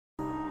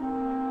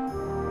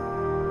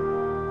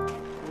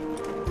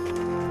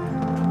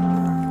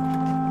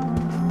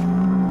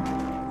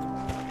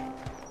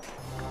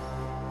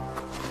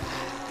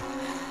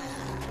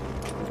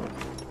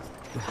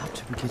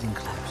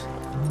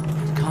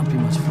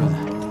for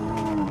that.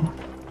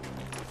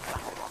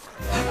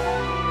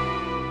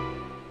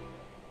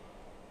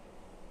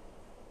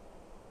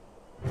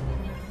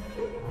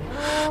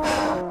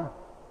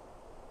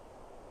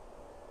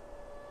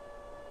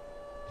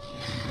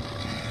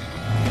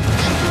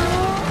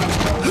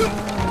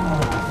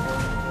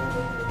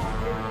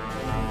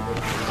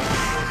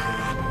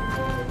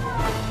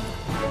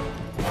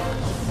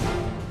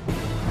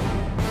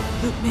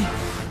 Help me.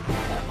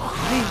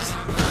 Please.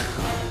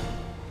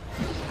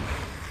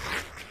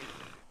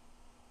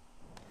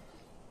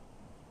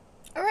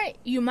 Alright,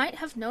 you might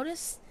have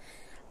noticed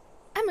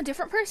I'm a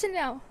different person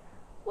now.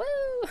 Woo!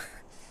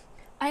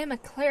 I am a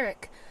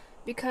cleric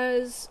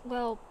because,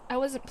 well, I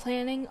wasn't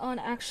planning on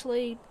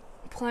actually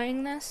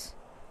playing this,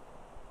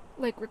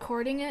 like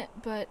recording it,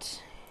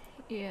 but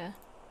yeah.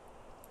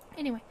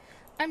 Anyway,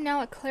 I'm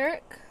now a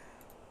cleric,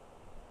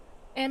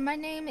 and my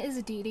name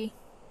is Diedy,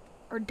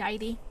 or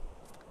Diedy.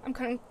 I'm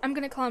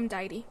gonna call him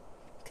Diedy,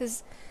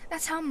 because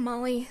that's how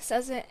Molly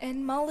says it,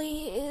 and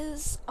Molly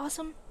is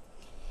awesome.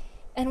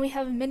 And we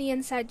have many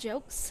inside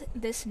jokes,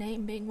 this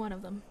name being one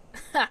of them.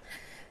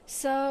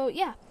 So,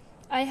 yeah,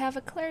 I have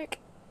a cleric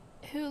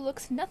who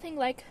looks nothing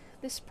like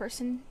this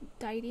person,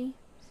 Diedy.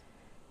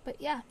 But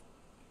yeah,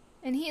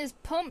 and he is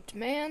pumped,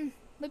 man.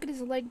 Look at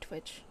his leg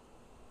twitch.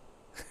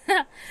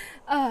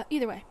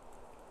 Either way,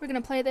 we're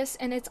gonna play this,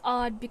 and it's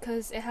odd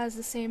because it has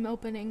the same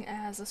opening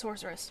as a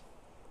sorceress.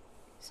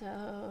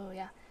 So,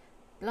 yeah.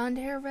 Blonde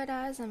hair, red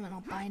eyes, I'm an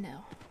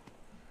albino.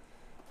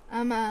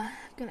 I'm,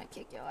 gonna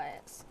kick your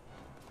ass.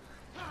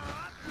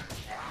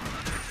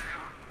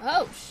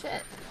 Oh,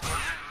 shit.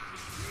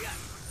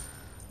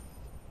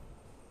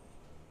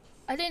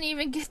 I didn't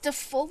even get to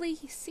fully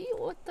see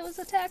what those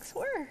attacks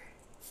were.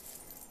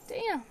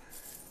 Damn.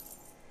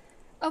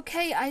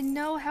 Okay, I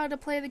know how to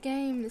play the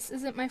game. This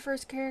isn't my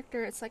first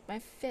character, it's like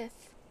my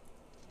 5th.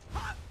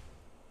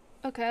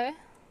 Okay.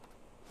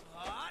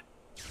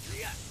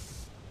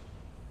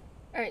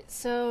 Alright,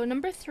 so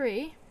number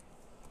 3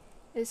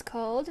 is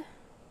called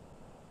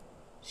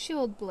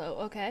Shield Blow,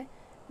 okay.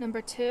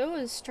 Number 2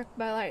 is Struck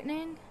by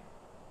Lightning.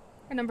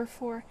 Or number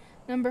 4.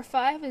 Number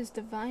 5 is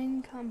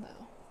Divine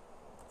Combo.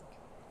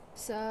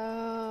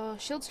 So,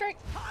 Shield Strike.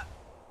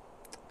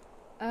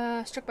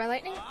 Struck by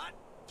Lightning.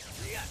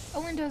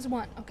 Only does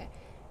 1, okay.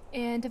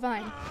 And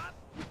Divine.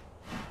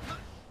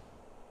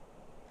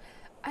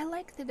 I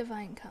like the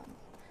Divine Combo.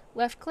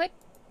 Left click.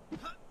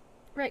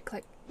 Right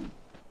click.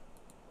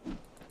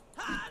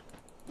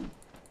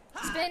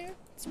 Spin,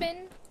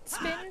 spin,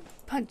 spin,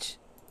 punch.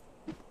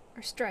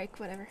 Or strike,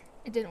 whatever.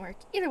 It didn't work.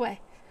 Either way.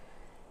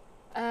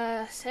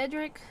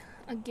 Cedric,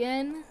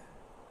 again.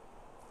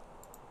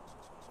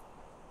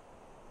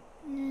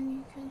 And then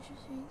you can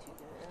just take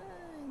the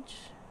edge.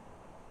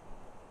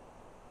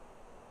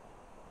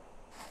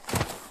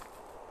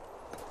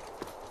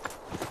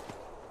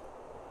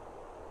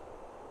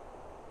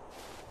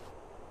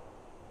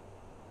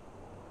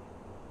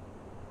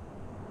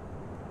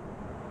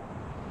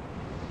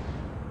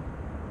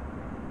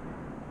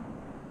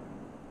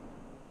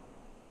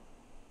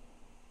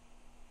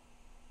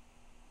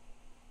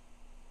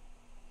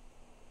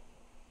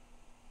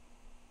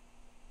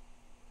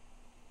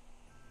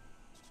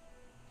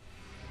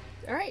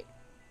 Alright.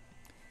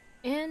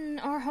 And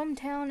our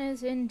hometown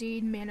is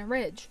indeed Manor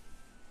Ridge.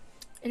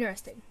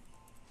 Interesting.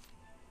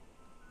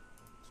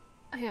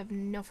 I have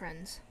no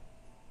friends.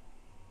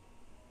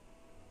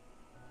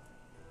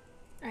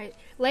 Alright,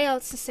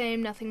 layout's the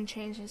same, nothing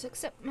changes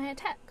except my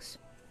attacks.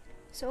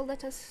 So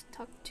let us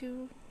talk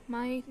to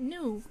my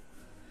new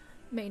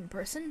main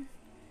person,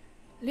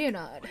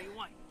 Leonard. What do you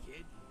want,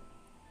 kid?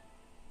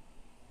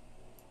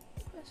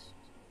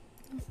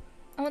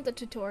 I want the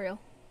tutorial.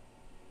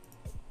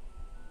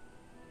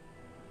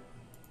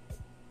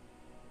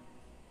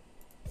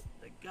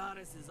 The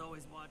goddess is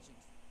always watching.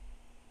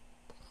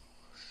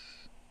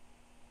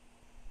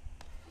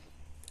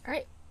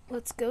 Alright,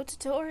 let's go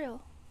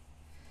tutorial.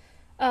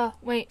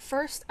 Wait,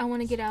 first I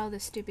want to get out of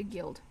this stupid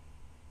guild.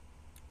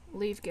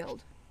 Leave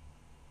guild.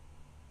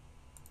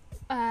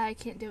 I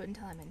can't do it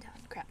until I'm in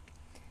town. Crap.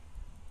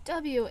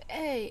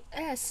 WASD.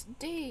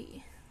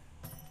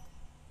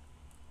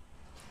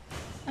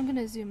 I'm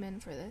gonna zoom in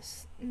for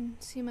this and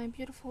see my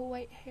beautiful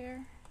white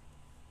hair.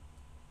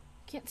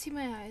 Can't see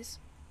my eyes.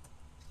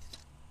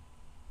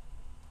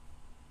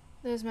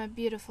 There's my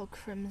beautiful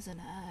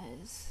crimson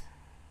eyes.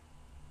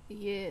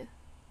 Yeah.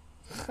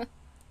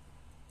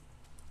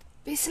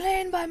 Be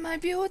slain by my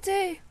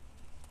beauty!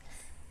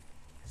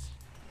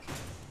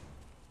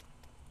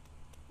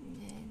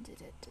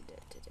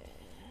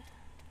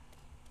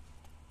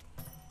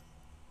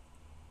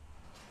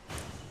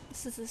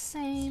 This is the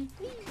same.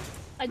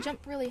 I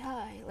jump really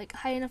high, like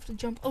high enough to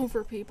jump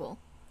over people.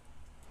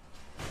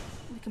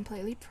 We can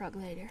play leapfrog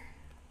later.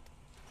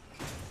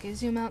 Okay,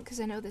 zoom out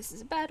because I know this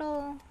is a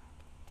battle.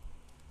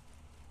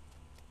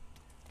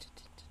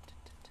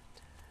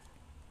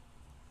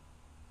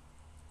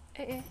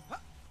 Hey.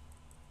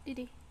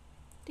 Diedy.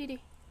 Diedy.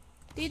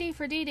 Diedy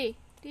for Diedy.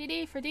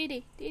 Diedy for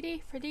Diedy.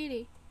 Diedy for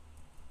Diedy.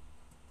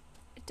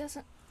 It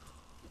doesn't...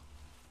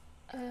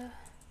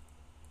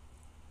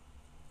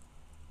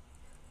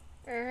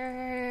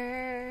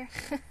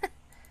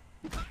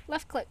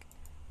 Left click.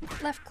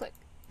 Left click.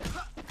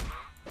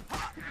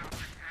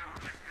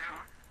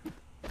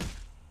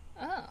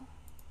 Oh.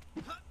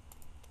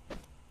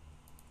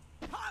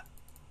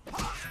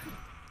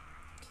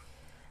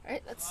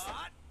 Alright, let's...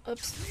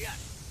 Oops.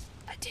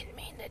 I didn't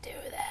mean to do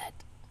that.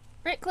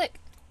 Right click.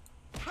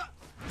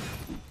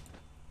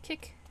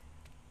 Kick.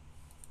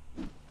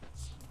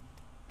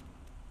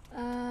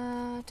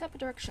 Tap a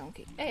directional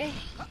key. A.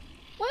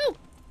 Woo!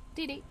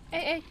 Diedy.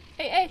 A.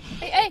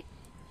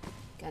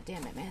 God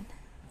damn it, man.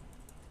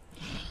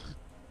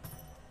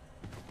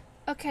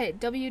 Okay,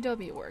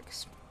 WW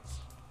works.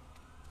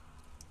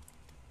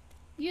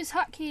 Use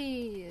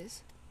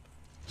hotkeys.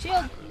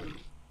 Shield.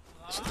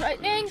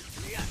 Lightning.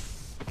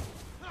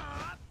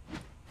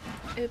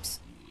 Oops.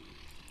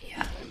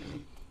 Yeah.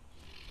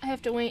 I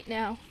have to wait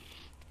now.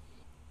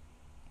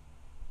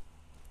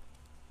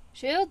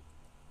 Shield.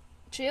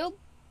 Shield.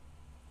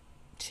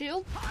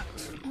 Shield.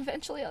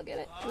 Eventually I'll get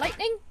it.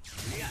 Lightning.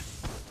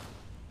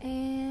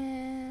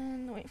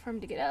 And wait for him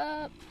to get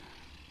up.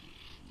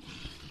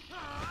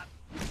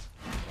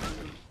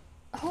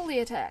 Holy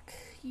attack.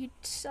 You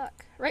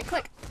suck. Right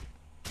click.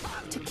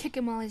 To kick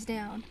him while he's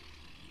down.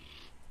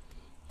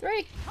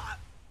 3.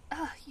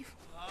 Ah, you...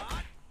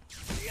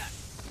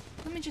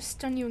 Let me just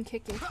stun you and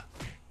kick you.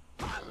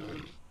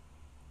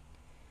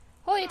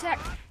 Holy attack!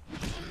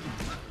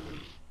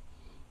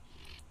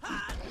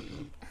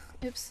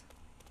 Oops.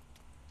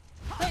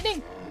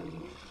 Lightning!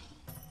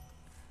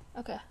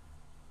 Okay.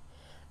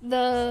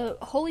 The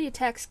holy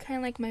attack's kind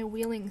of like my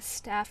wheeling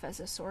staff as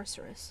a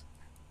sorceress.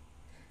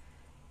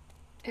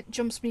 It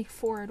jumps me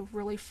forward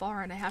really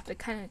far and I have to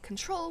kind of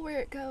control where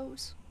it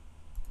goes.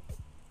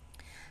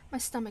 My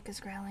stomach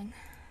is growling.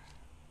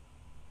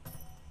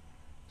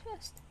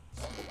 Just...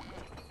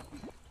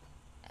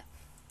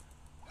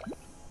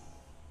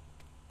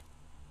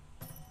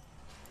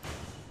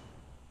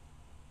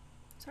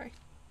 Sorry.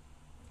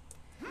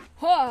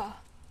 Ha!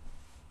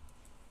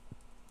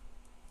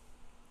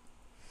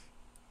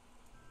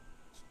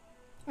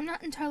 I'm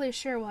not entirely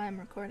sure why I'm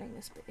recording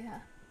this, but yeah.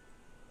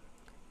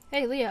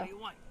 Hey, Leo. What do you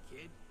want,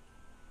 kid?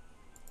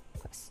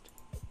 Quest.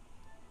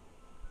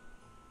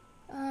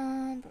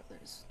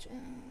 Brothers.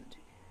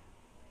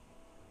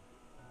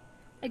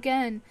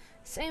 Again,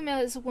 same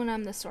as when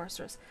I'm the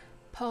sorceress.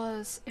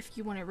 Pause if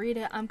you want to read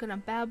it. I'm gonna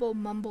babble,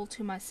 mumble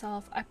to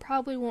myself. I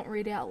probably won't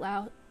read it out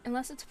loud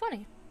unless it's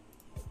funny.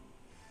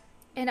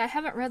 And I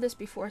haven't read this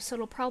before, so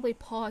it'll probably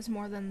pause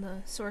more than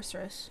the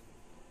sorceress.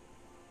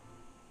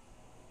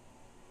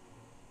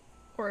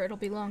 Or it'll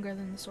be longer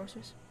than the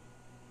sorceress.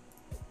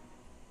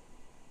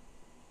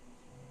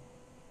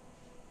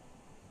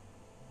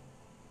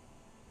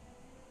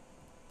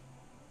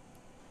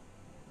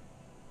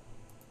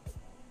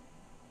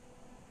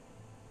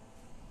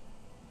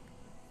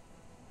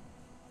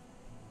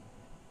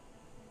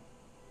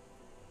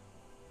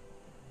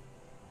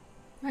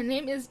 My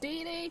name is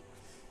Diedy,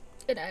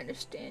 and I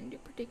understand your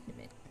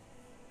predicament.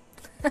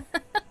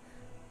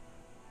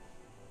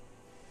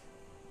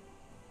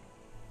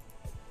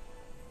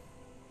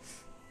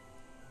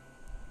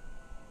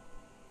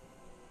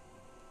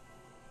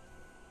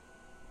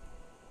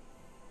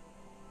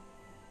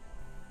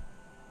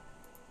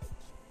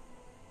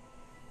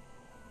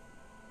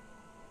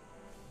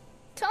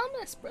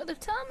 Thomas, brother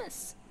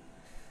Thomas.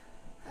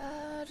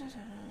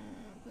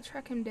 We'll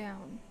track him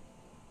down.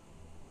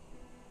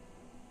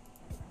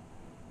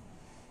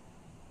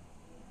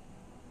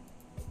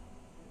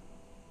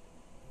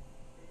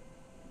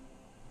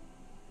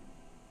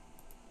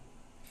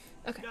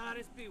 Okay.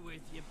 Goddess be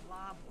with you,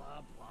 blah,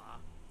 blah, blah.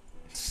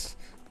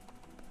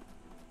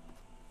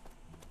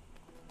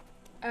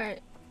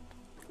 Alright.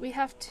 We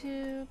have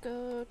to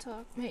go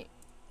talk. Wait.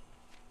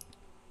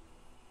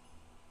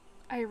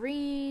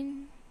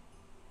 Irene.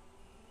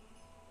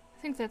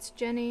 I think that's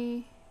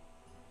Jenny.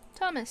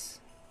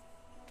 Thomas.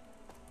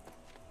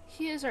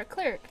 He is our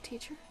cleric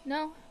teacher.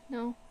 No.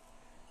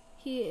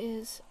 He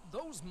is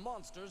Those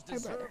monsters our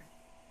deserve brother.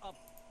 a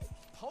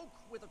poke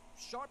with a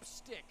sharp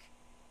stick.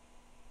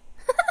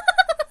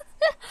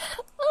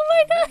 Oh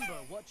my god!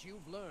 Remember what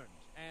you've learned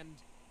and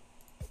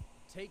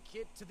take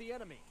it to the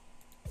enemy.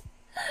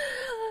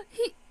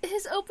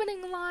 His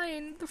opening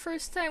line the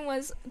first time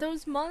was,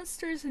 "Those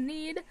monsters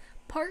need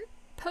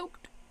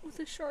poked with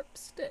a sharp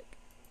stick."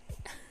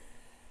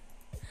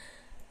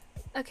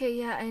 Okay,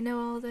 yeah, I know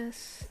all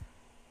this.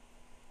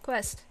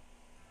 Quest.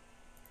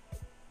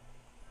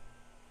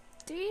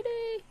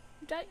 Diedy?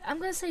 I'm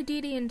gonna say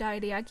Diedy and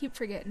Diedy. I keep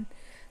forgetting.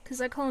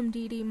 Because I call him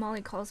Diedy,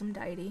 Molly calls him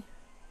Diedy.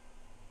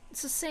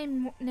 It's the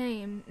same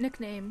name,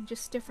 nickname,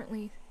 just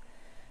differently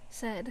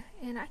said.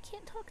 And I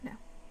can't talk now.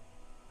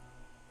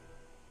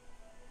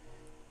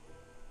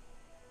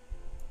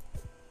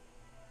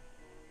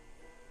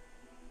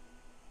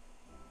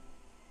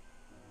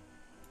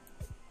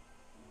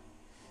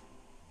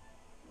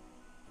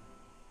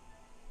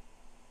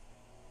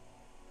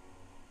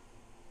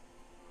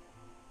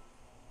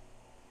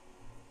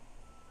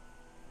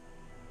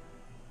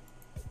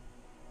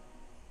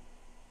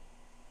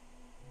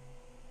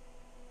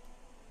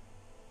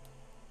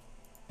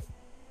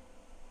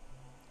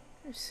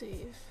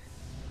 Receive.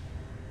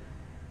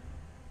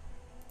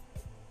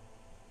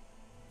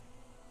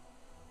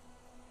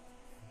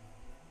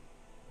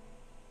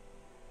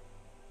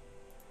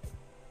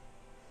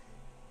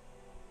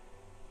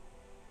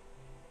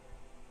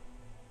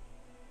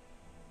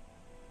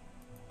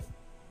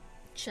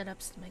 Shut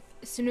up, stomach.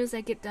 As soon as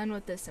I get done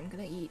with this, I'm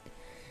gonna eat.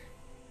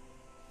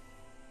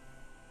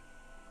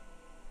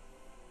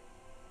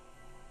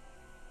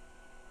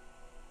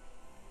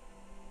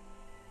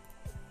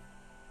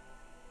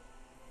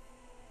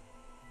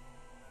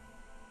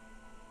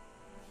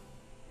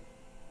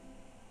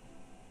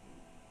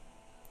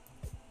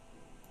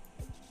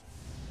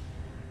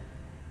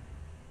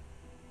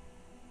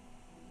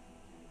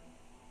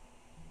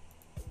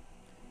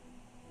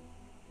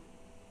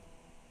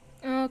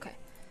 Okay.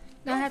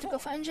 Now I have to go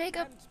find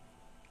Jacob. And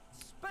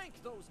spank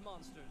those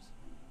monsters.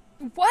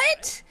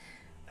 What?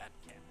 That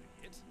can't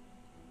be it.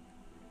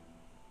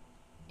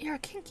 You're a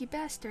kinky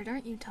bastard,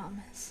 aren't you,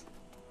 Thomas?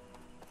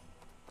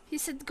 He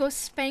said go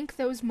spank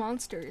those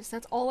monsters.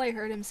 That's all I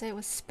heard him say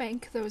was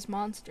spank those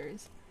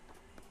monsters.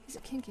 He's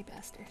a kinky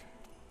bastard.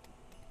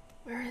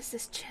 Where is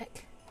this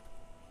chick?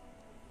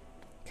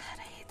 God,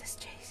 I hate this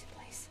chase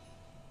place.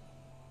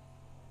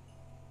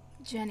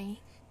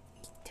 Jenny.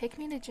 Take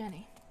me to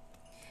Jenny.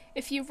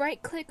 If you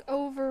right-click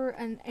over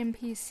an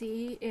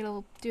NPC,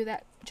 it'll do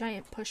that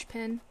giant push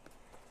pin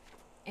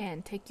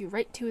and take you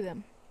right to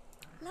them.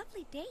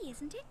 Lovely day,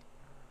 isn't it?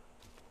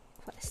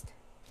 Quest.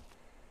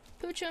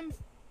 Poochum.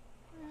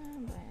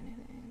 Buy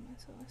anything.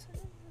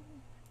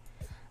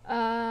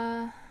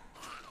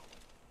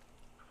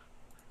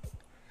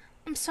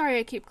 I'm sorry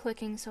I keep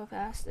clicking so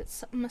fast. It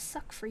must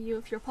suck for you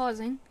if you're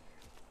pausing.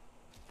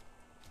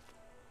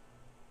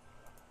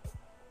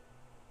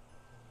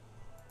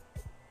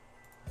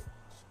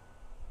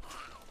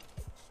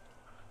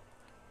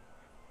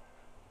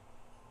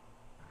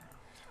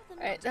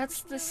 Alright,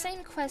 that's the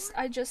same quest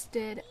I just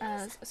did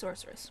as a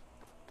sorceress.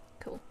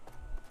 Cool.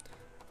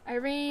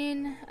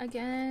 Irene,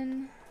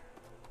 again.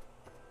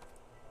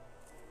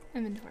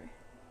 Inventory.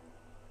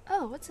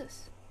 Oh, what's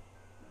this?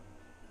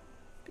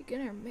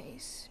 Beginner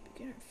mace.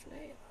 Beginner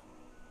flail.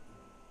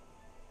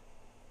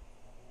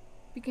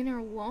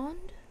 Beginner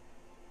wand?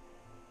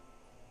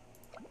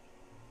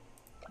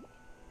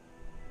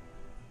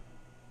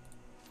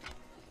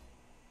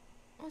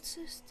 What's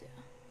this do?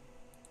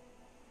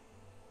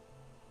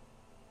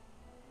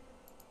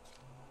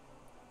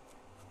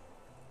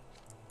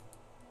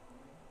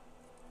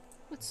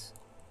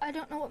 I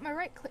don't know what my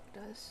right click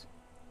does.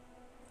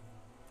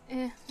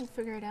 We'll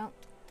figure it out.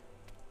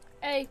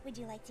 Hey! Would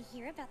you like to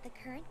hear about the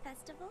current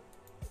festival?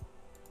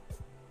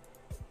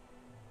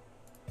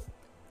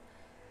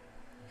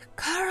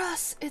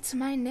 Karos! It's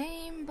my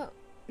nickname,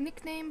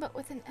 but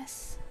with an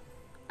S.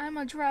 I'm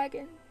a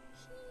dragon.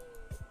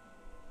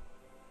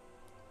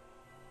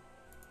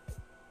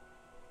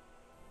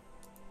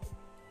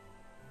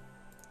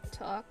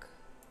 Talk.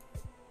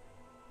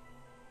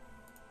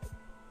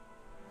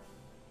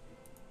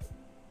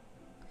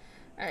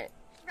 Alright.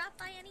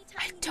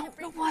 I don't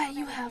know why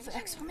you have an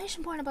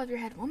exclamation point above your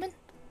head, woman.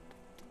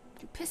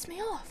 You piss me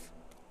off.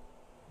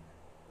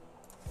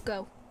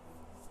 Go.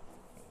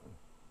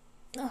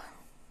 Ugh.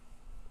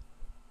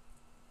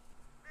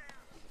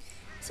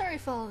 Sorry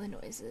for all the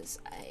noises.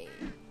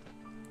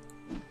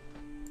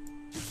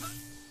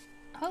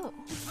 Oh.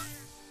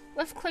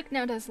 Left click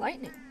now does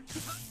lightning.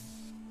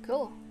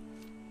 Cool.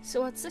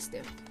 So what's this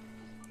do?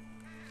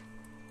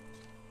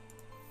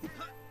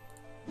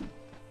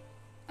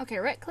 Okay,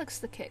 right click's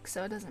the kick,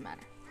 so it doesn't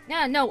matter.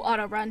 Yeah, no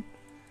auto run.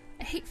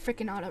 I hate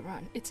freaking auto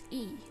run. It's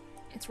E.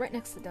 It's right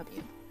next to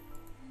W.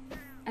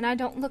 And I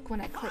don't look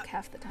when I click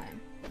half the time.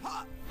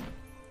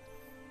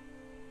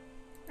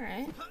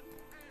 Alright.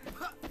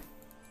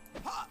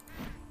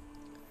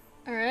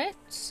 Alright,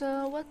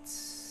 so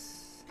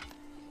what's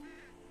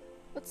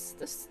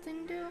this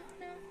thing do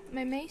now?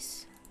 My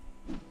mace?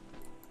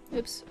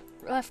 Oops.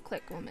 Left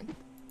click, woman.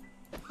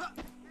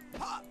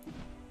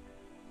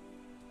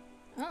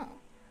 Oh.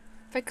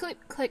 If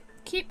I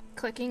keep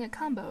clicking, a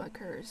combo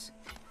occurs.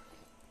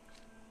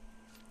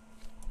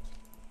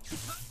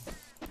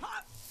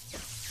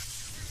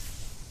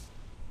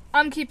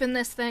 I'm keeping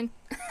this thing.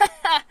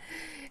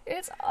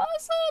 It's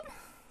awesome!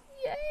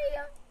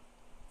 Yay!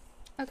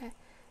 Okay,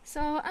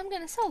 so I'm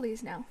gonna sell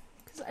these now,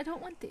 because I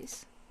don't want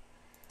these.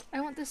 I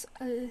want this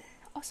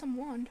awesome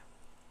wand.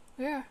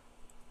 Yeah.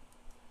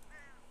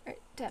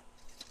 Alright, tap.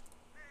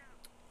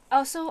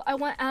 Also, I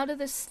want out of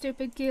this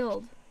stupid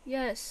guild.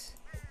 Yes.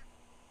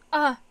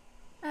 I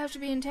have to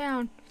be in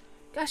town.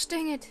 Gosh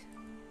dang it.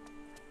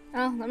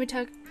 Oh, let me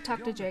talk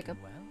to Jacob.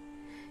 Well?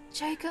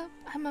 Jacob,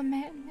 I'm a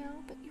man now,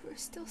 but you are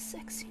still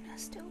sexy and I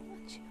still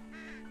want you.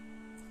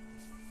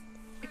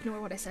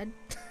 Ignore what I said.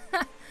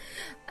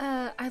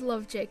 I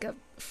love Jacob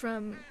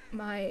from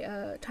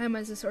my time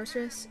as a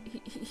sorceress.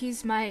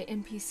 He's my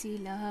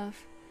NPC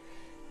love.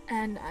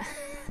 And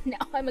now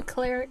I'm a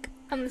cleric.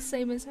 I'm the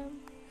same as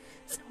him.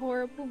 It's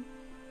horrible.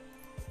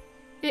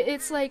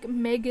 It's like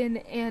Megan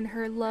and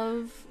her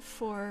love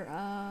for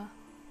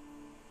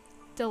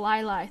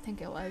Delilah, I think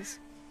it was.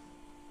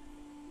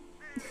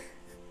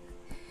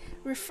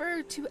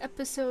 refer to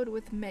episode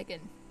with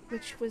Megan,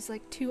 which was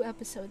like 2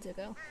 episodes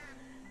ago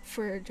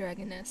for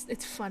Dragon Nest.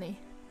 It's funny.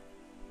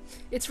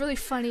 It's really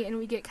funny, and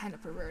we get kind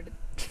of perverted.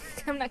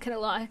 I'm not gonna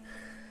lie.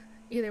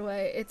 Either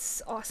way,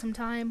 it's awesome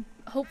time.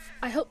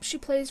 I hope she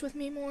plays with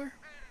me more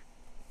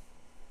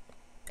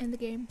in the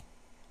game.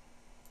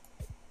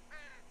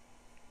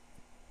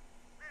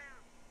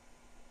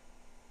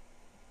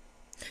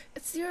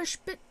 It's the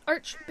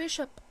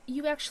Archbishop.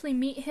 You actually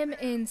meet him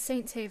in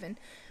Saint's Haven,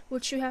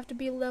 which you have to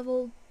be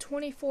level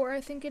 24, I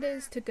think it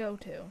is, to go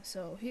to.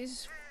 So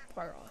he's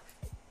far off.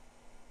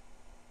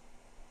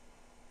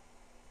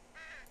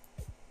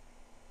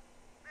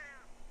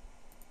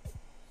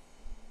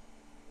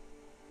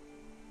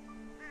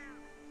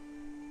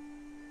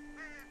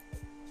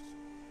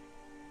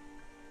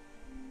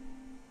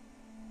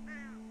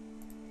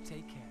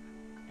 Take care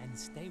and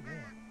stay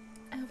warm.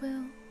 I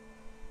will.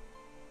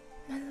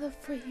 My love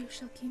for you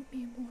shall keep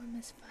me warm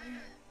as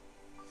fire.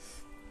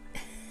 I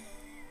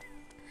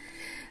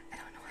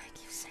don't know why I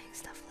keep saying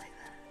stuff like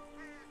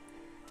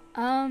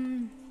that.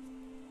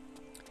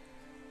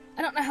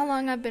 I don't know how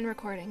long I've been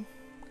recording,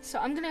 so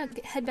I'm gonna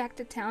head back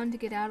to town to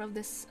get out of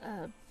this,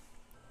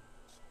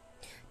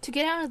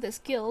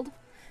 guild.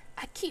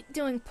 I keep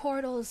doing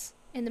portals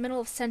in the middle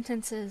of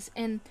sentences,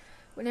 and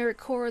when I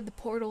record, the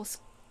portals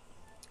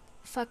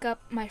fuck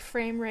up my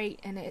frame rate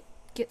and it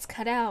gets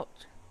cut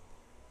out.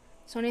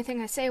 So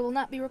anything I say will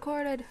not be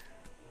recorded.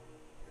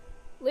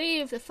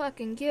 Leave the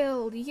fucking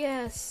guild,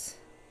 yes.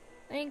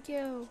 Thank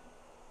you.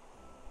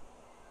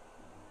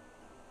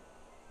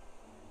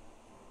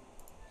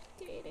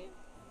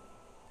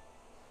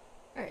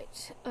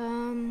 Alright,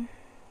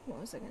 what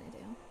was I gonna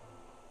do?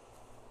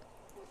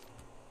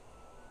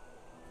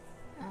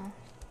 Oh,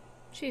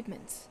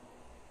 achievements.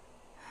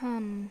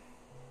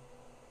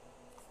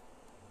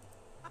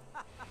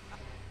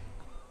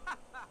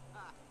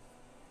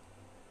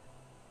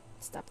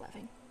 Stop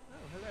laughing. Oh,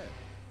 hello.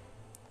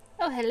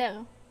 Oh,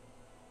 hello.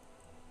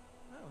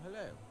 Oh,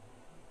 hello.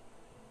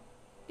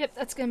 Yep,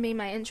 that's gonna be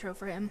my intro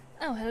for him.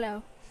 Oh,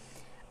 hello.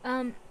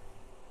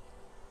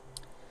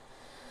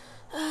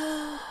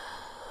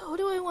 What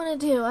do I want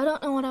to do? I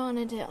don't know what I want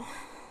to do.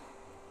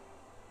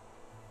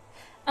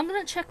 I'm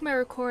gonna check my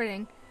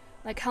recording,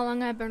 like how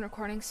long I've been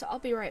recording, so I'll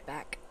be right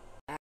back.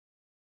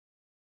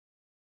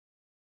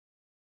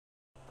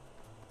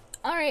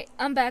 Alright,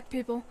 I'm back,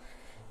 people.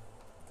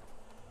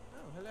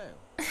 Oh, hello.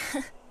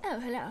 Oh,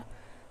 hello.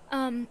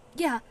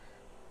 Yeah.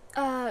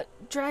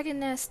 Dragon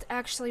Nest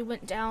actually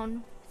went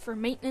down for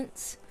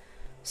maintenance,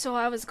 so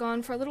I was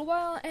gone for a little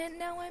while, and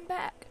now I'm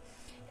back.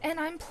 And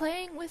I'm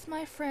playing with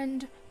my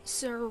friend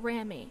Sir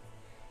Rami,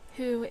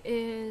 who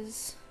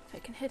is, if I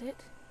can hit it,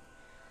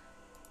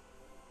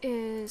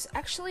 is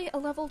actually a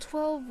level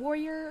 12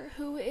 warrior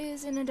who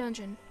is in a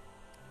dungeon.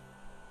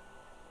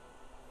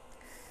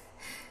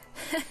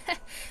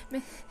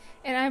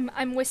 And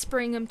I'm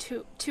whispering him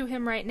to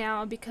him right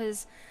now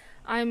because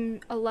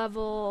I'm a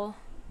level.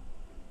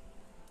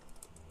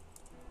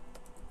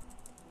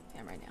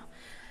 Yeah, right now.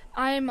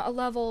 I'm a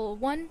level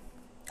 1.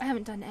 I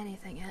haven't done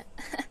anything yet.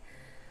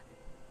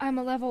 I'm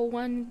a level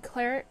 1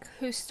 cleric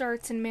who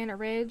starts in Mana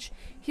Ridge.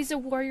 He's a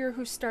warrior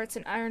who starts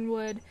in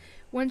Ironwood.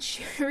 Once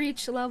you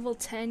reach level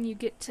 10, you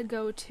get to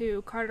go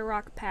to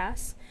Carter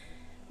Pass,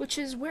 which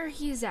is where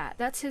he's at.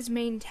 That's his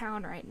main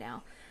town right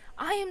now.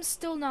 I am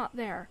still not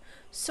there.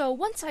 So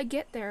once I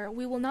get there,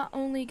 we will not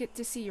only get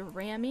to see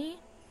Rami,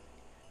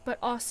 but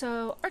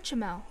also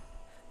Archimel,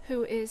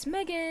 who is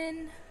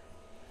Megan.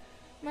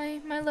 My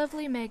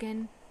lovely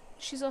Megan.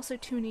 She's also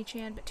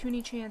Toonie-chan, but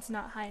Toonie-chan's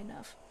not high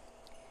enough.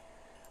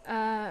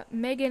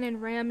 Megan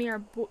and Rami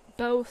are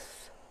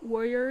both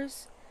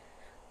warriors.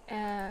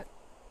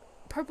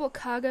 Purple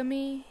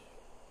Kagami,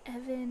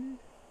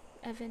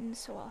 Evan's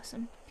so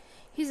awesome.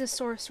 He's a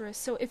sorceress,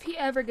 so if he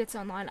ever gets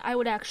online, I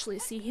would actually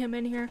see him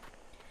in here.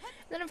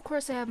 Then, of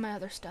course, I have my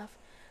other stuff.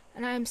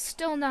 And I am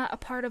still not a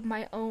part of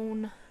my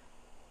own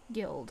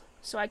guild,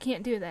 so I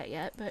can't do that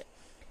yet, but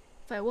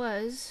if I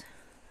was,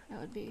 that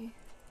would be...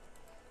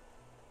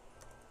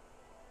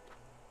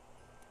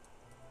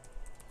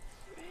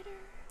 Writer?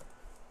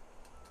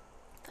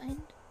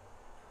 Find?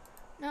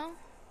 No?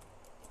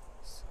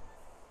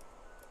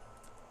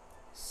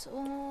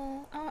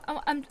 So...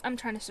 I'm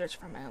trying to search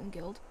for my own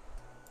guild.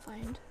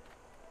 Find.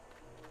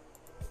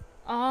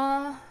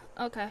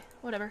 Okay,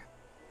 whatever.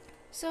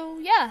 So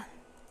yeah,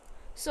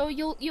 so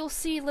you'll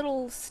see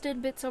little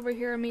tidbits over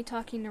here of me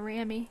talking to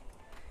Rami,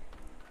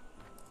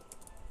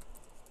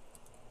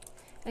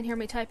 and hear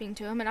me typing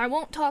to him, and I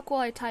won't talk while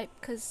I type,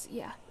 cause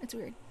yeah, it's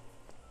weird.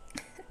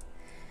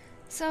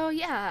 So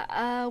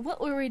yeah, what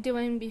were we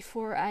doing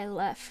before I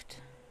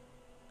left?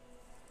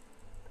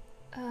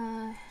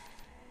 I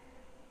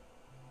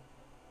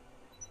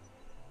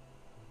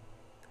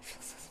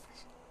feel so special.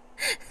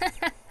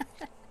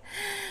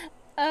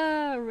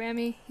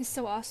 Rami, he's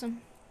so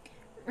awesome.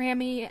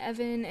 Rami,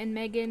 Evan, and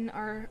Megan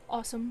are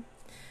awesome.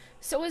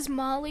 So is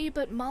Molly,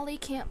 but Molly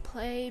can't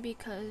play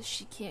because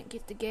she can't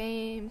get the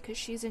game because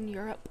she's in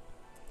Europe.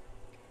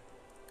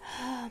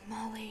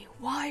 Molly,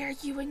 why are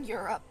you in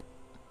Europe?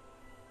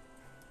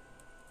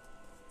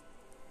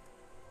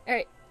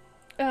 Alright.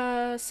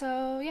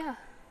 So yeah.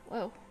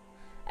 Whoa.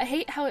 I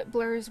hate how it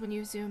blurs when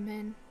you zoom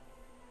in.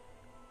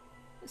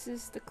 This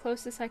is the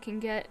closest I can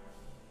get.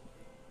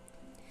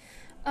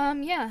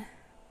 Yeah.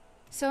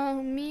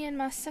 So me and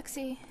my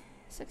sexy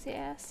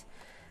ass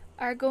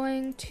are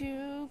going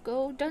to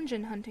go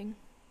dungeon hunting.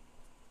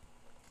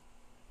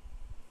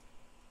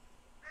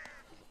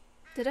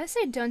 Did I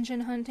say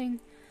dungeon hunting?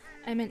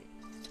 I meant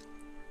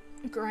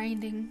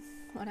grinding,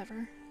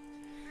 whatever.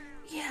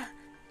 Yeah,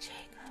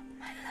 Jacob,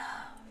 my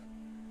love.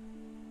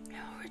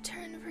 I'll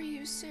return for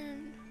you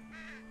soon.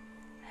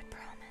 I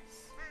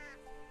promise.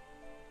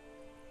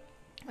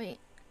 Wait.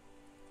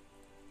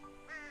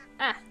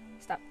 Ah,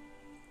 stop.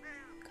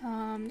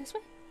 Come this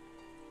way.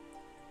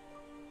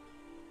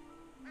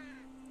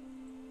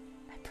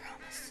 I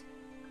promise.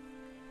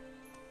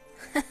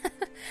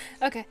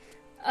 Okay.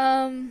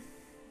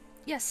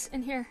 Yes,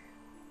 in here.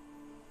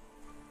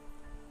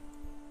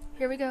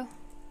 Here we go.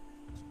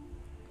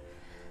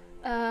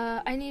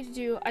 I need to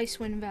do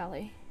Icewind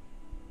Valley.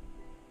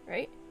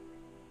 Right?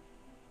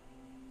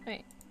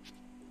 Wait.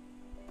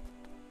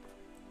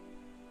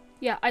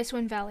 Yeah,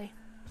 Icewind Valley.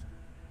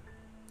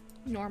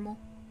 Normal.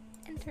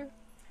 Enter.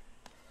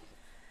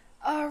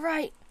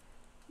 Alright.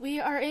 We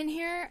are in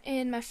here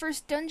in my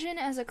first dungeon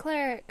as a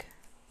cleric.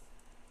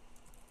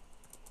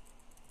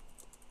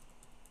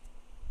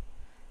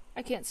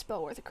 I can't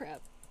spell worth a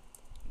crap.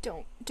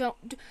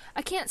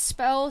 I can't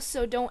spell,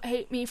 so don't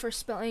hate me for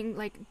spelling,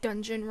 like,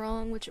 dungeon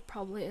wrong, which it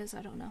probably is,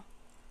 I don't know.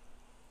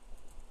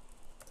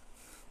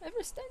 My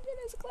first dungeon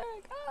as a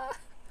cleric, ah!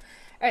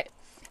 Alright,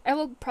 I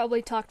will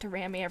probably talk to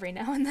Rami every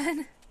now and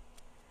then.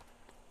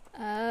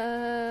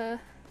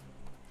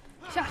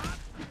 Shot!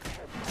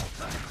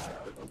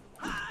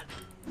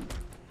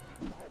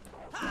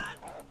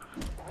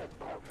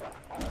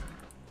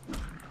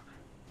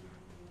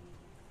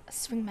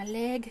 Swing my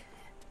leg.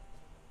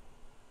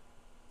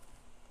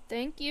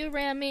 Thank you,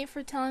 Rami,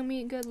 for telling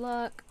me good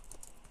luck.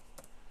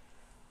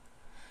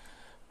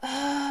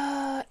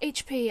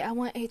 HP. I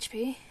want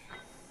HP.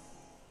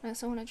 I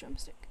also want a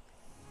drumstick.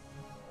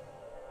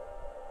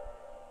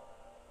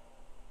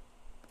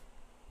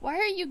 Why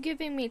are you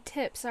giving me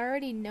tips? I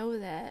already know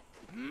that.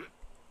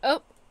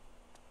 Oh.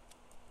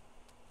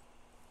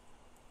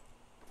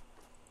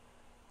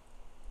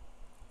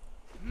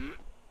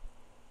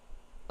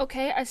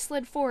 Okay, I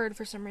slid forward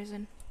for some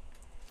reason.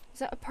 Is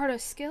that a part of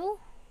skill?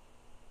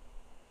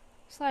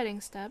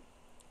 Sliding step.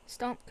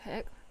 Stomp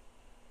kick.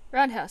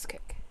 Roundhouse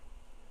kick.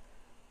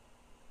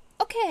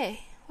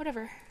 Okay,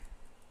 whatever.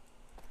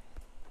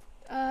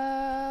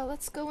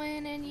 Let's go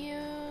in and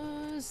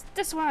use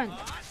this one.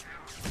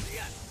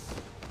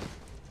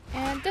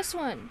 And this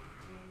one.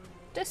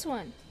 This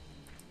one.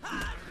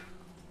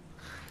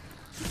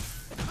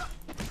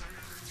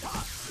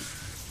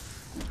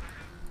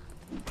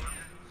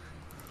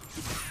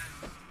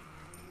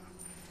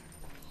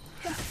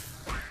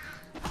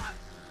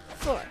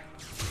 Four.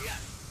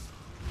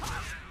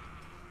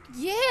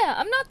 Yeah,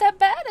 I'm not that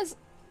bad as...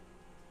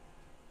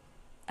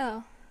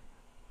 Oh.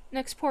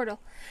 Next portal.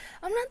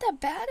 I'm not that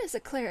bad as a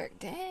cleric,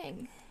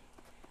 dang.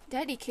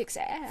 Daddy kicks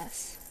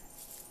ass.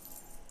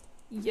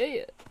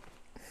 Yeah.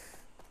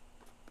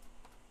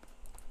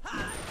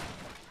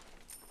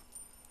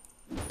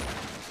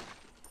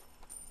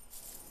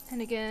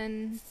 And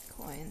again,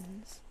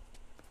 coins.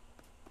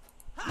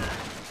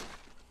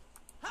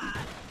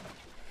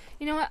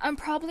 You know what, I'm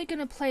probably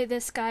gonna play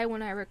this guy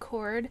when I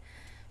record,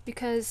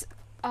 because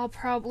I'll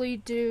probably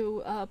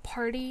do a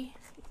party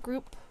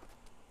group,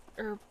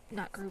 or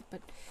not group,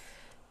 but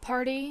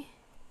party.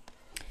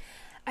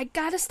 I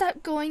gotta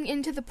stop going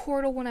into the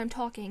portal when I'm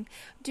talking.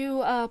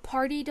 Do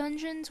party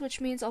dungeons,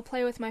 which means I'll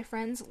play with my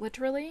friends,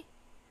 literally.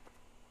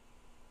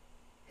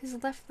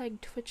 His left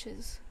leg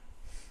twitches.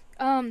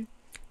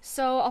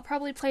 So I'll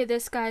probably play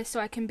this guy so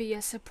I can be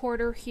a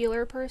supporter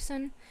healer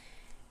person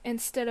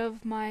instead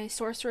of my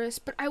sorceress,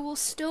 but I will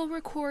still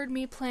record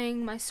me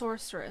playing my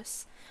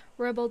sorceress,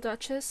 Rebel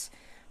Duchess,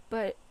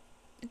 but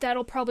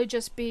that'll probably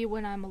just be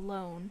when I'm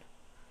alone.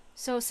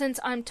 So since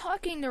I'm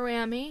talking to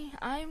Rami,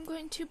 I'm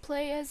going to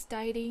play as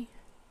Diedy,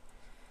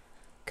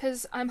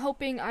 because I'm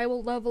hoping I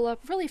will level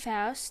up really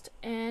fast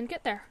and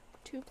get there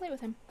to play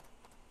with him.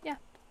 Yeah.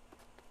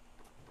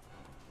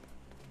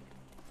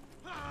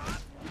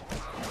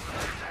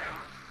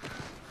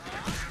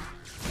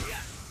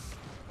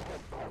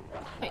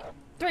 Wait,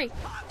 3.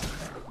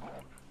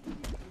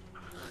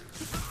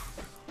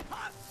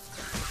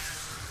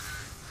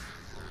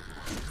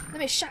 Let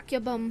me shock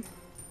your bum.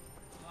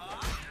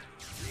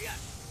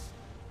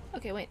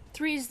 Okay, wait.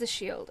 3 is the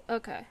shield.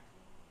 Okay.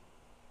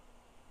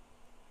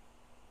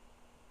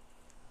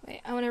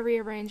 Wait, I want to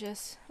rearrange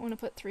this. I want to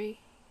put 3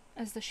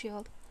 as the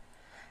shield.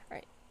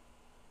 Alright.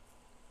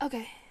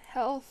 Okay,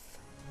 health.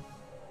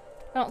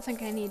 I don't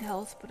think I need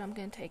health, but I'm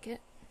going to take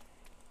it.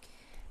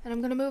 And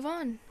I'm going to move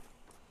on.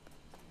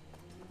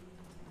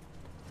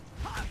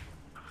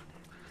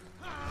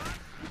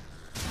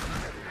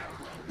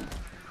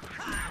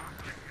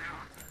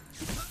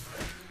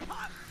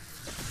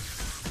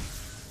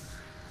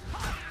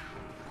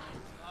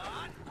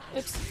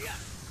 Oops.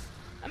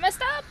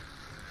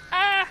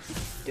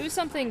 Do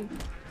something.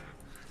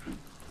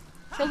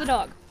 Kill the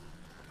dog.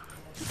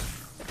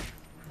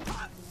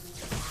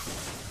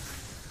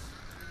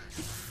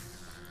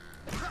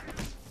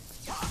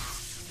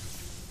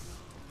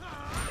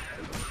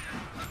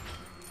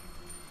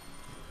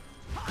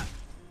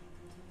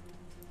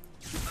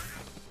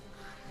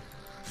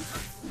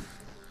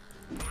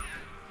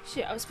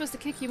 Shit, I was supposed to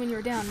kick you when you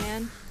were down,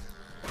 man.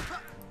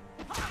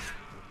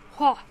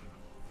 Ha!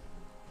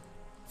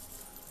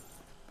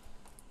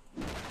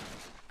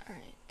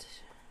 Alright.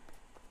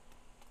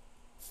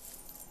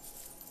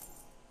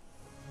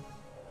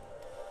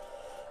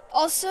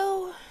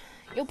 Also,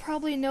 you'll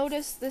probably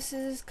notice this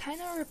is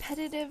kind of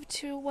repetitive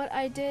to what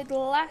I did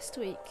last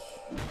week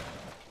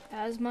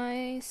as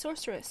my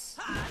sorceress.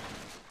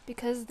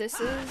 Because this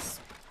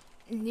is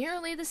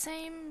nearly the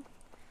same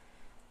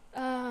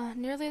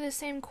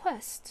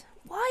quest.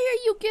 Why are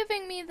you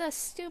giving me the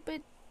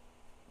stupid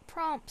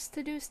prompts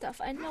to do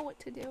stuff? I know what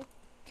to do.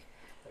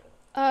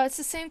 It's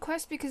the same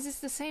quest because it's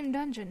the same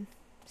dungeon.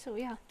 So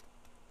yeah.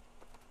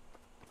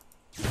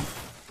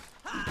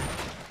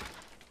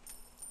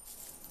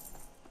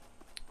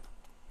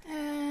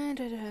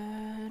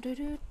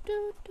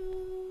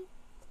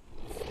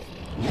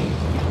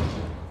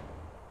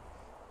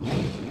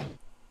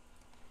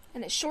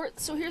 And it's short,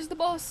 so here's the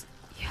boss.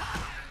 Yeah.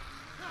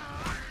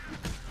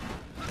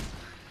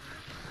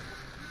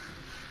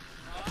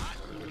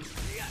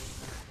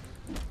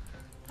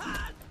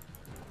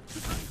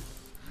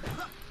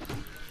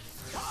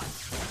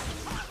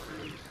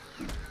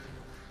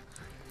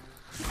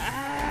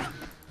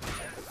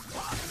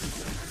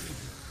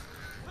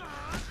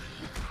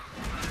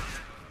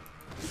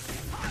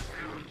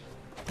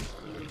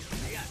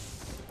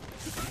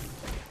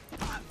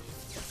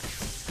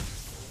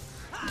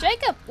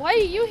 Jacob, why are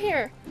you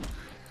here?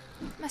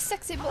 My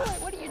sexy boy,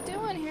 what are you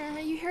doing here? Are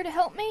you here to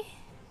help me?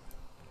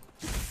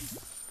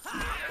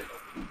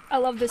 I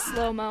love this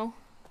slow-mo.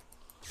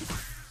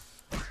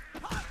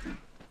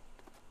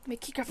 Let me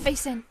kick her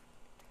face in.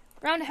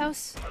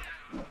 Roundhouse.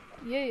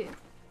 Yeah.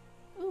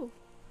 Ooh.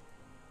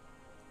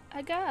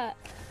 I got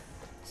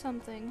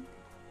something.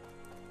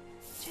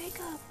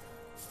 Jacob.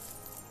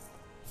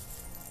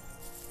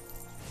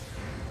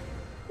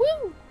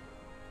 Woo!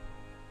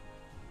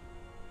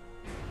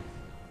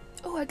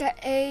 Oh, I got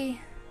A.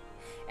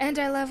 And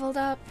I leveled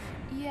up.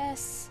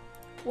 Yes.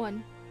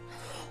 1.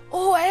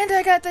 Oh, and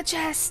I got the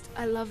chest.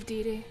 I love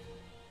Diedy.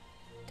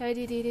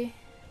 Diedy.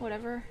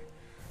 Whatever.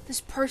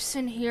 This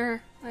person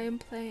here I am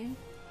playing.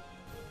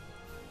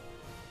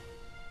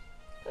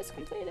 Quest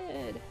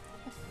completed.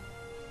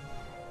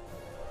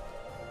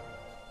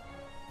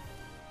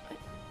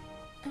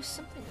 There's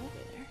something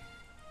over there.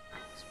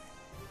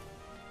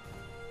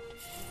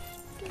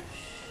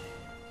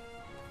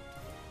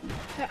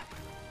 Yeah.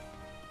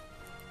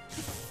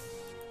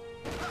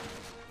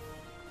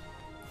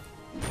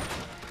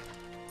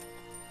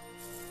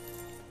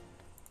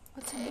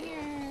 What's in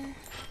here?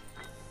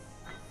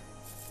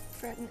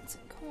 Fragments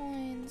and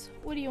coins.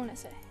 What do you want to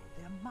say?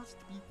 There must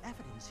be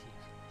evidence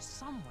here,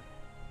 somewhere.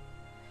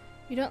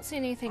 You don't see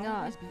anything odd.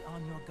 Always be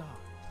on your guard.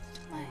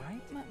 All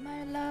right?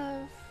 My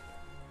love.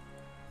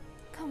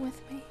 Come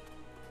with me.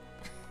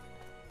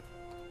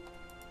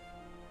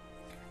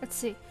 Let's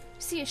see. You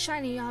see a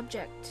shiny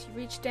object.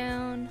 You reach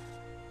down.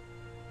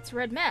 It's a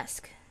red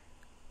mask.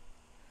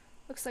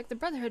 Looks like the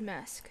Brotherhood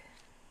mask.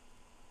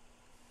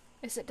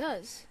 Yes, it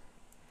does.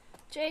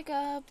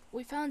 Jacob,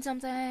 we found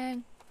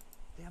something.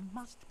 There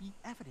must be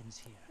evidence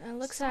here.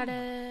 Looks at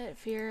it.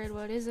 Feared.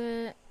 What is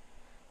it?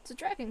 It's a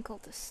dragon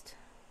cultist.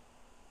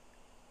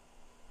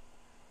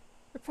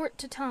 Report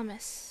to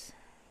Thomas.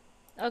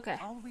 Okay.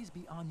 Always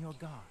be on your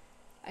guard.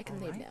 I can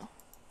All leave right. now.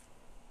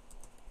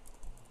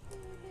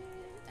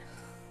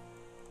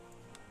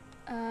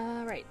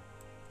 Right.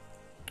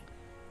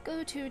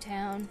 Go to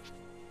town.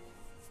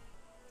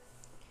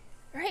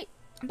 Right,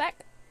 I'm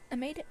back. I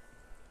made it.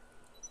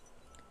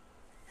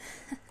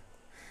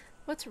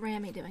 What's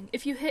Rami doing?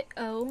 If you hit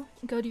O,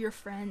 go to your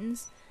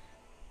friends.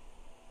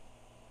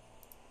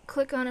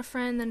 Click on a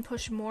friend, then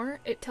push more.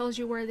 It tells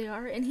you where they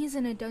are, and he's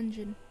in a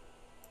dungeon.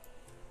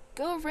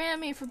 Go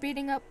Rami for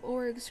beating up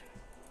orgs.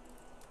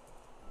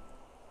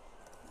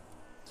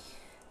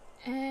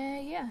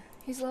 Yeah,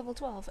 he's level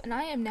 12, and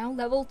I am now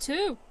level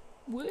 2.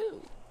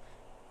 Woo!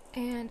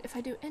 And if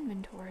I do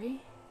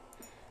inventory,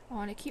 I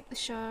want to keep the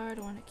shard.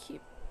 I want to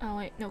keep. Oh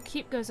wait, no,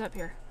 keep goes up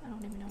here. I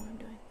don't even know what I'm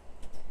doing.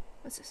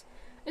 What's this?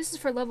 This is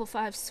for level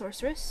 5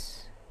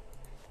 sorceress.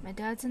 My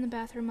dad's in the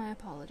bathroom. I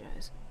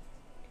apologize.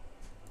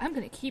 I'm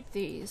gonna keep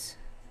these.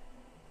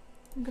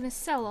 I'm gonna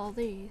sell all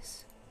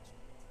these.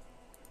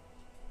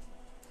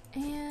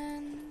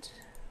 And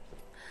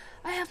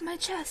I have my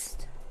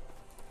chest,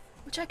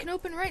 which I can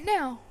open right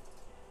now.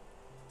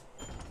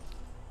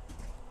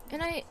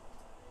 And I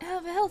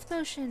have a health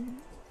potion.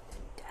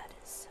 Dad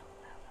is so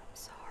loud, I'm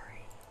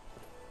sorry.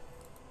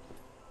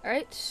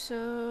 Alright,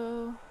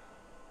 so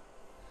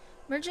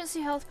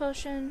emergency health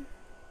potion.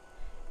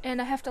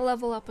 And I have to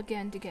level up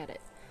again to get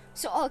it.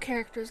 So all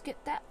characters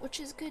get that, which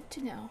is good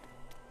to know.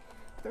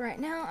 But right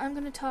now I'm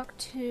gonna talk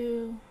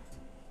to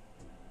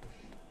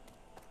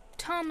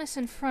Thomas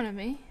in front of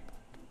me.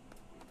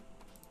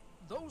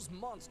 Those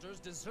monsters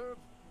deserve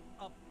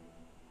a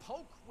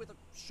poke with a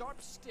sharp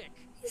stick.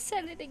 You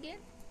said it again.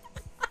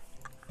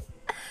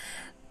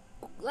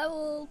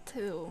 Level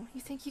 2. You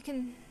think you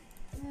can...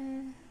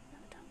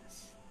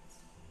 Thomas.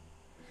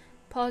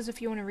 Pause if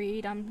you want to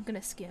read. I'm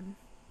gonna skim.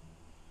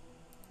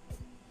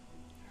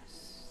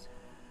 Yes.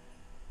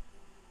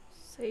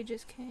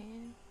 Sages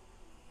can...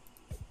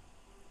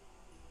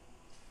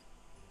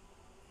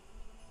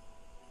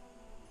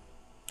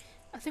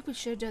 I think we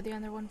should do the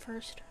other one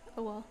first.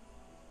 Oh well.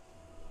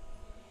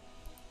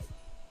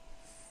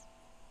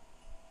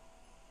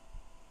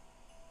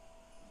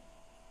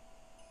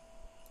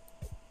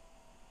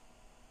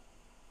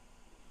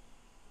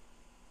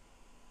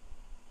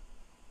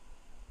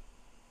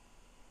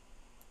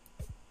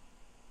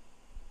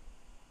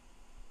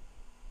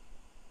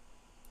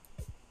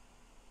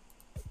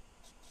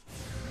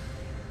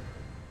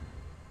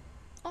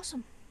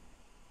 Awesome.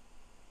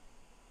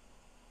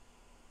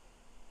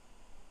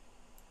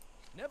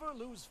 Never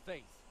lose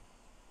faith.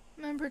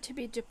 Remember to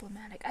be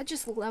diplomatic. I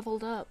just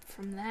leveled up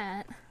from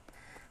that.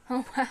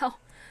 Oh wow.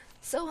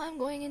 So I'm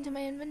going into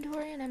my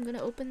inventory and I'm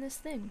gonna open this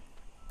thing.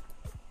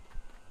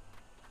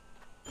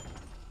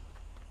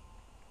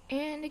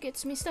 And it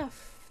gets me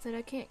stuff that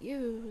I can't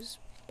use.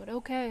 But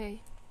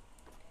okay.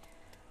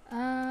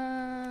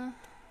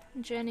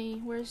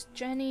 Jenny. Where's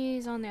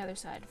Jenny's on the other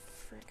side?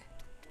 Frick.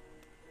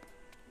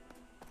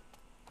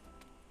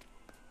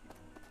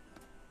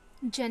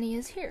 Jenny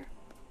is here.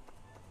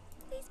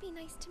 Please be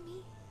nice to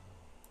me.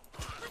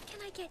 What can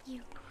I get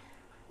you?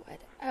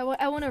 What? I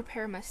want to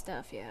repair my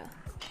stuff, yeah.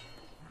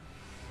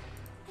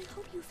 I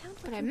hope you found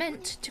what But I you meant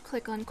wanted. to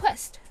click on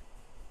quest.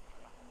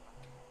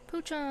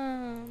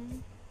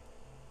 Poochum.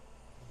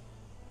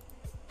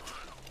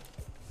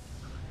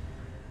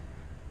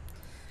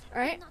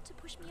 Alright. Not to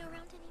push me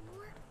around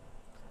anymore,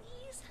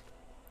 please.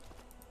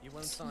 You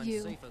won't find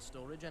You. safer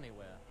storage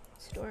anywhere.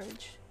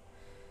 Storage.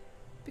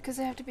 Because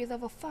I have to be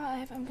level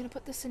 5, I'm going to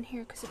put this in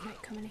here because it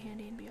might come in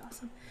handy and be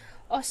awesome.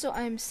 Also,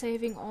 I'm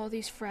saving all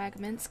these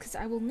fragments because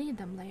I will need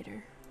them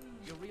later.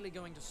 You're really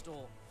going to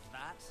store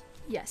that?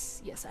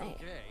 Yes, yes I am.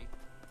 Okay.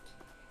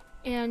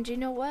 And you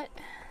know what?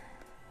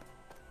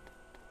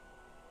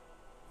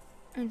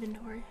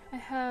 Inventory. I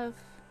have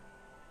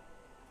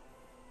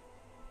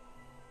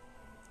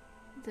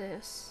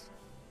this.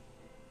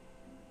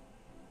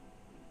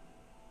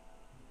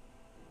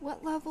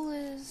 What level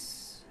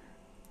is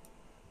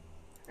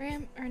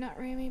Ram, or not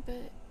Rami,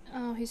 but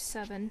oh, he's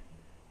 7.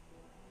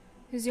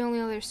 He's the only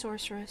other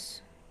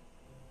sorceress.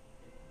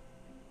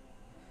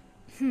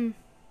 Can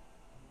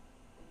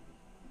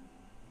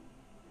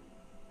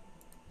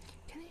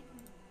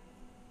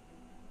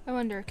I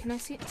wonder, can I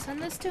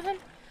send this to him?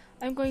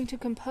 I'm going to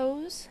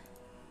compose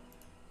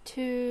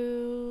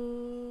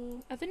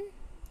to Evan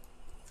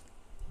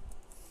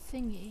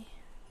thingy.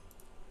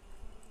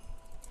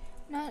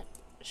 Not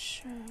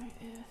sure if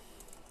this.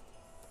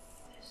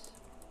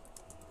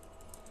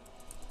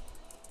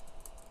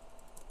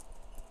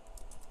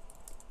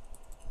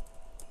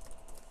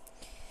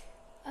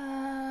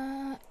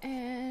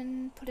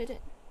 And put it in.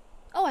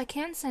 Oh, I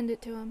can send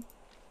it to him.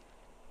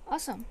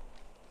 Awesome.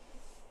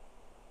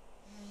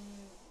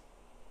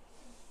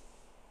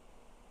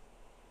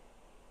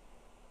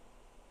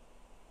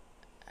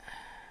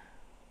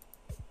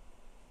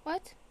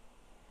 What?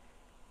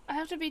 I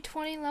have to be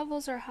 20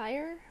 levels or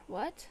higher?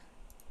 What?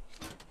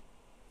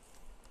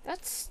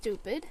 That's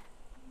stupid.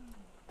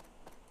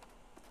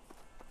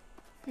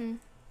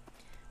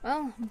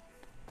 Well,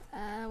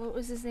 what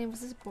was his name?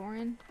 Was this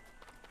Boren?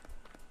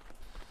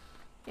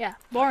 Yeah,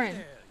 Boren.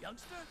 There,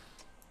 youngster.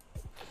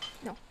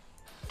 No.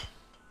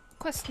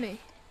 Quest me.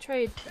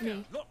 Trade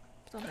me. Look,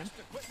 Something. best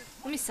equipment.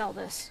 Let me sell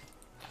this.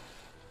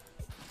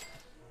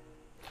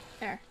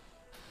 There.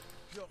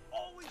 You're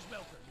always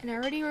welcome. And I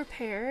already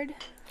repaired.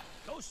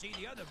 Go see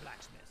the other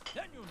blacksmith.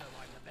 Then you'll know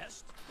I'm the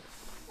best.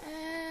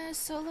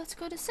 So let's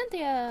go to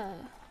Cynthia.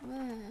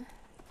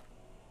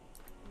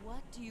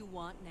 What do you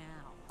want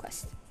now?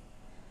 Quest.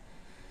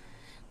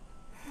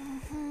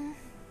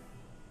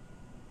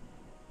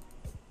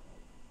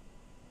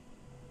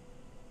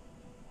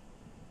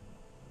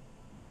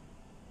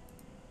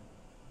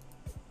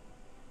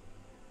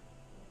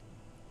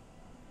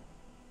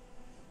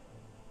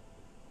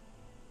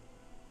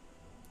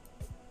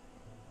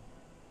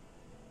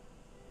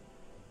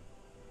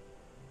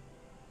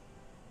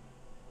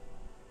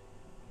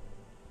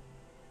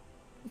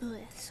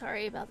 Blech,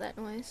 sorry about that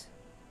noise.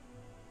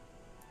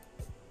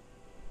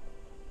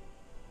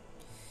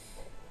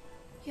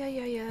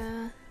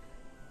 Yeah.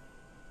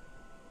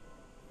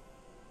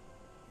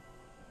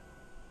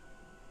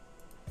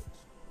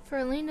 For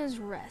Alina's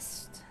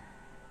rest.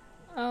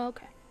 Oh,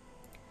 okay.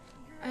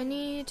 I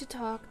need to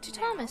talk to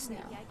Thomas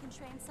now. Maybe I can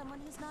train someone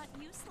who's not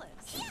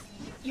useless.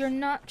 You're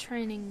not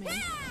training me.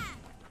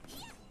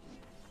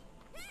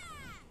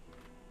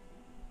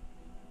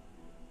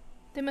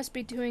 They must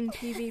be doing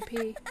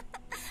PvP.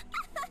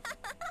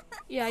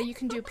 Yeah, you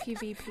can do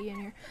PvP in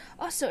here.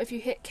 Also, if you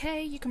hit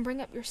K, you can bring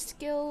up your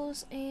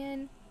skills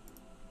and...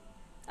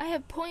 I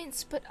have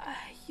points, but I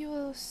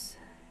use...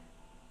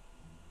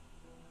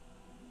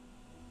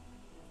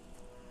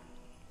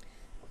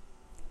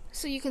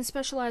 So you can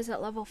specialize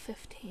at level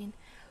 15.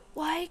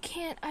 Why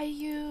can't I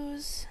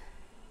use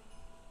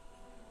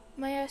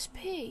my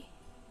SP?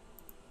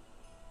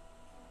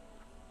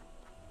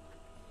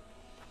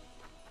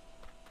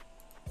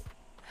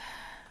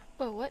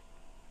 Whoa, what? What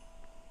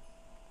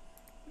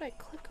did I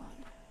click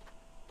on?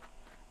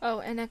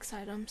 Oh, NX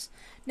items.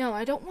 No,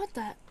 I don't want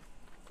that.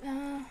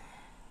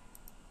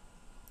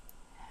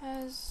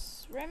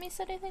 Has Remy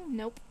said anything?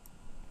 Nope.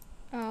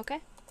 Oh,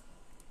 okay.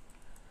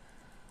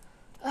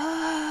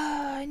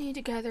 I need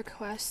to gather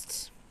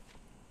quests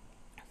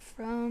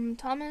from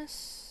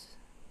Thomas.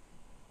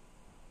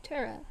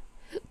 Tara.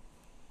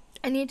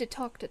 I need to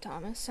talk to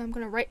Thomas, so I'm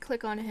gonna right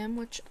click on him,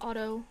 which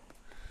auto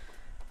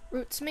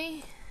routes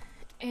me.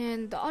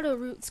 And the auto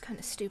route's kind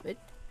of stupid.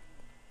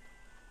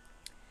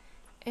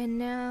 And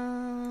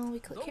now we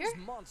click here.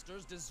 Those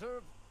monsters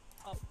deserve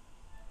a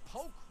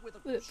poke with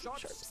a sharp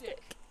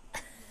stick.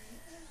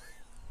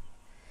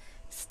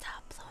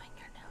 Stop blowing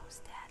your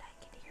nose, Dad.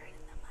 I can hear it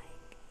in the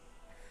mic.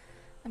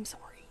 I'm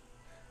sorry.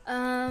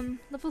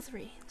 Level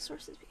 3.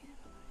 Sources begin.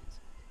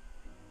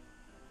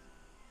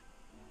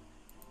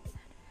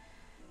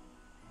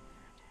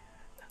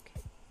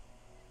 Okay.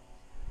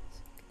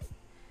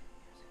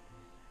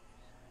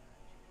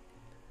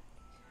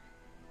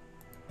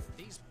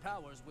 These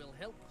powers will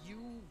help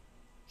you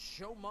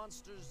show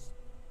monsters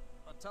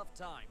a tough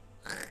time.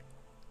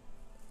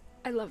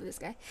 I love this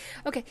guy.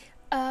 Okay,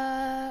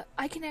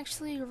 I can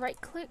actually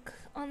right-click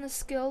on the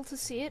skill to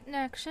see it in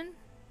action.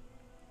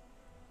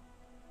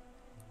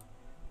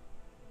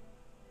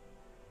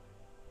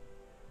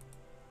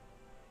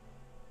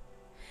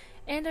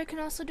 And I can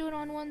also do it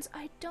on ones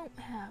I don't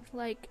have,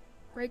 like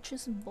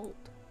Righteous Bolt.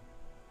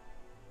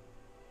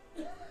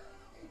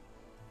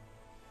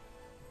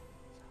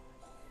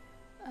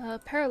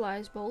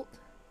 Paralyzed Bolt.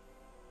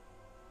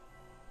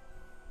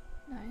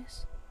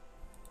 Nice.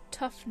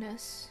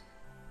 Toughness.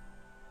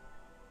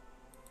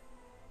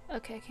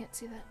 Okay, I can't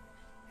see that.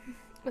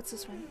 What's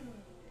this one?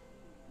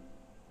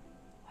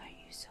 Why are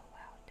you so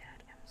loud,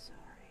 Dad? I'm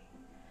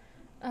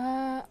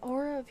sorry.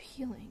 Aura of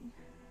Healing.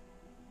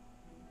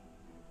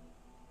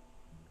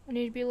 I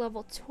need to be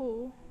level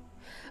 2.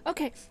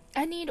 Okay,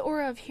 I need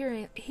Aura of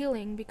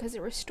Healing because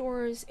it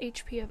restores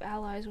HP of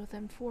allies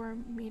within 4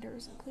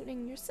 meters,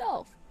 including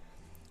yourself.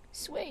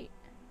 Sweet.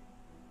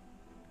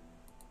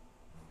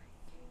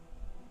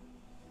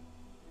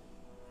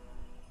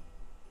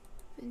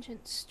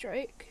 Vengeance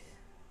Strike.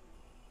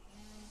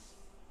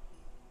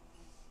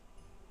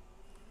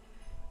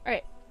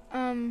 Alright,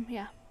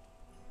 yeah.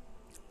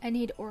 I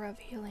need Aura of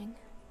Healing.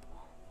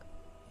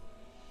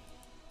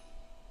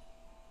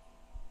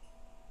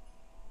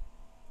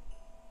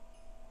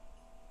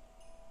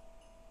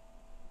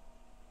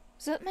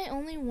 Is that my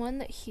only one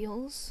that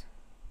heals?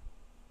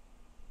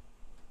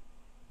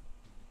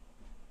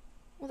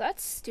 Well,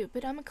 that's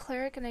stupid. I'm a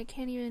cleric and I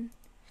can't even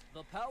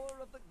The power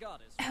of the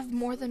goddess have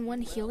more than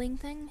one healing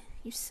thing?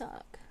 You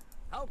suck.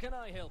 How can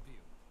I help you?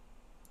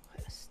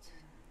 Quest.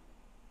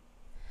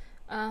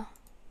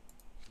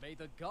 May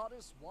the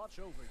goddess watch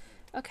over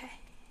you. Okay.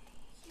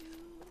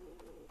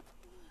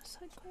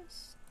 Side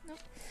quest? Nope.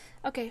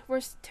 Okay,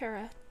 where's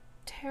Tara?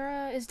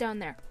 Tara is down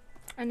there.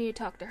 I need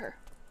to talk to her.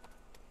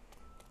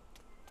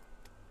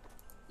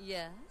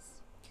 Yes?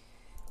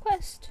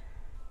 Quest.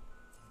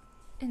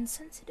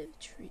 Insensitive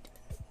treatment.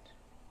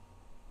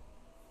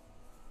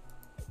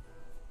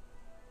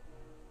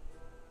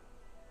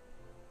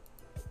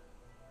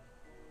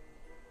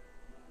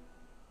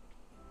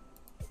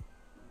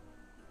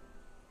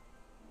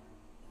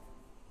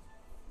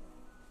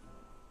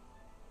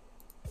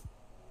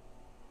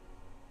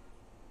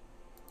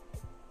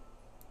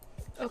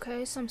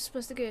 Okay, so I'm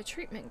supposed to get a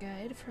treatment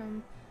guide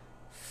from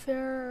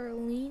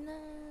Farlina's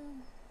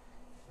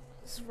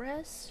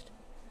Rest.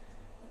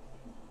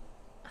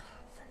 Oh,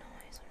 the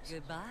noise.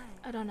 Goodbye.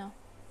 I don't know.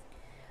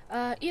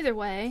 Either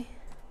way,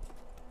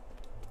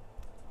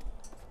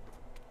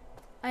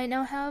 I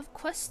now have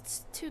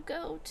quests to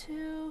go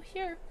to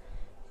here,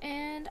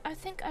 and I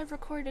think I've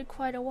recorded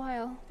quite a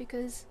while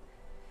because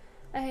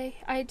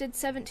I did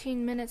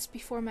 17 minutes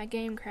before my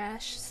game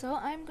crashed, so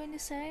I'm going to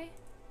say...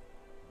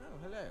 Oh,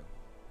 hello.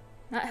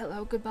 Not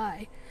hello,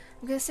 goodbye.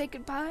 I'm gonna say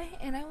goodbye,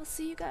 and I will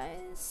see you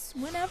guys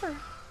whenever.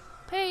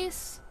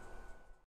 Peace!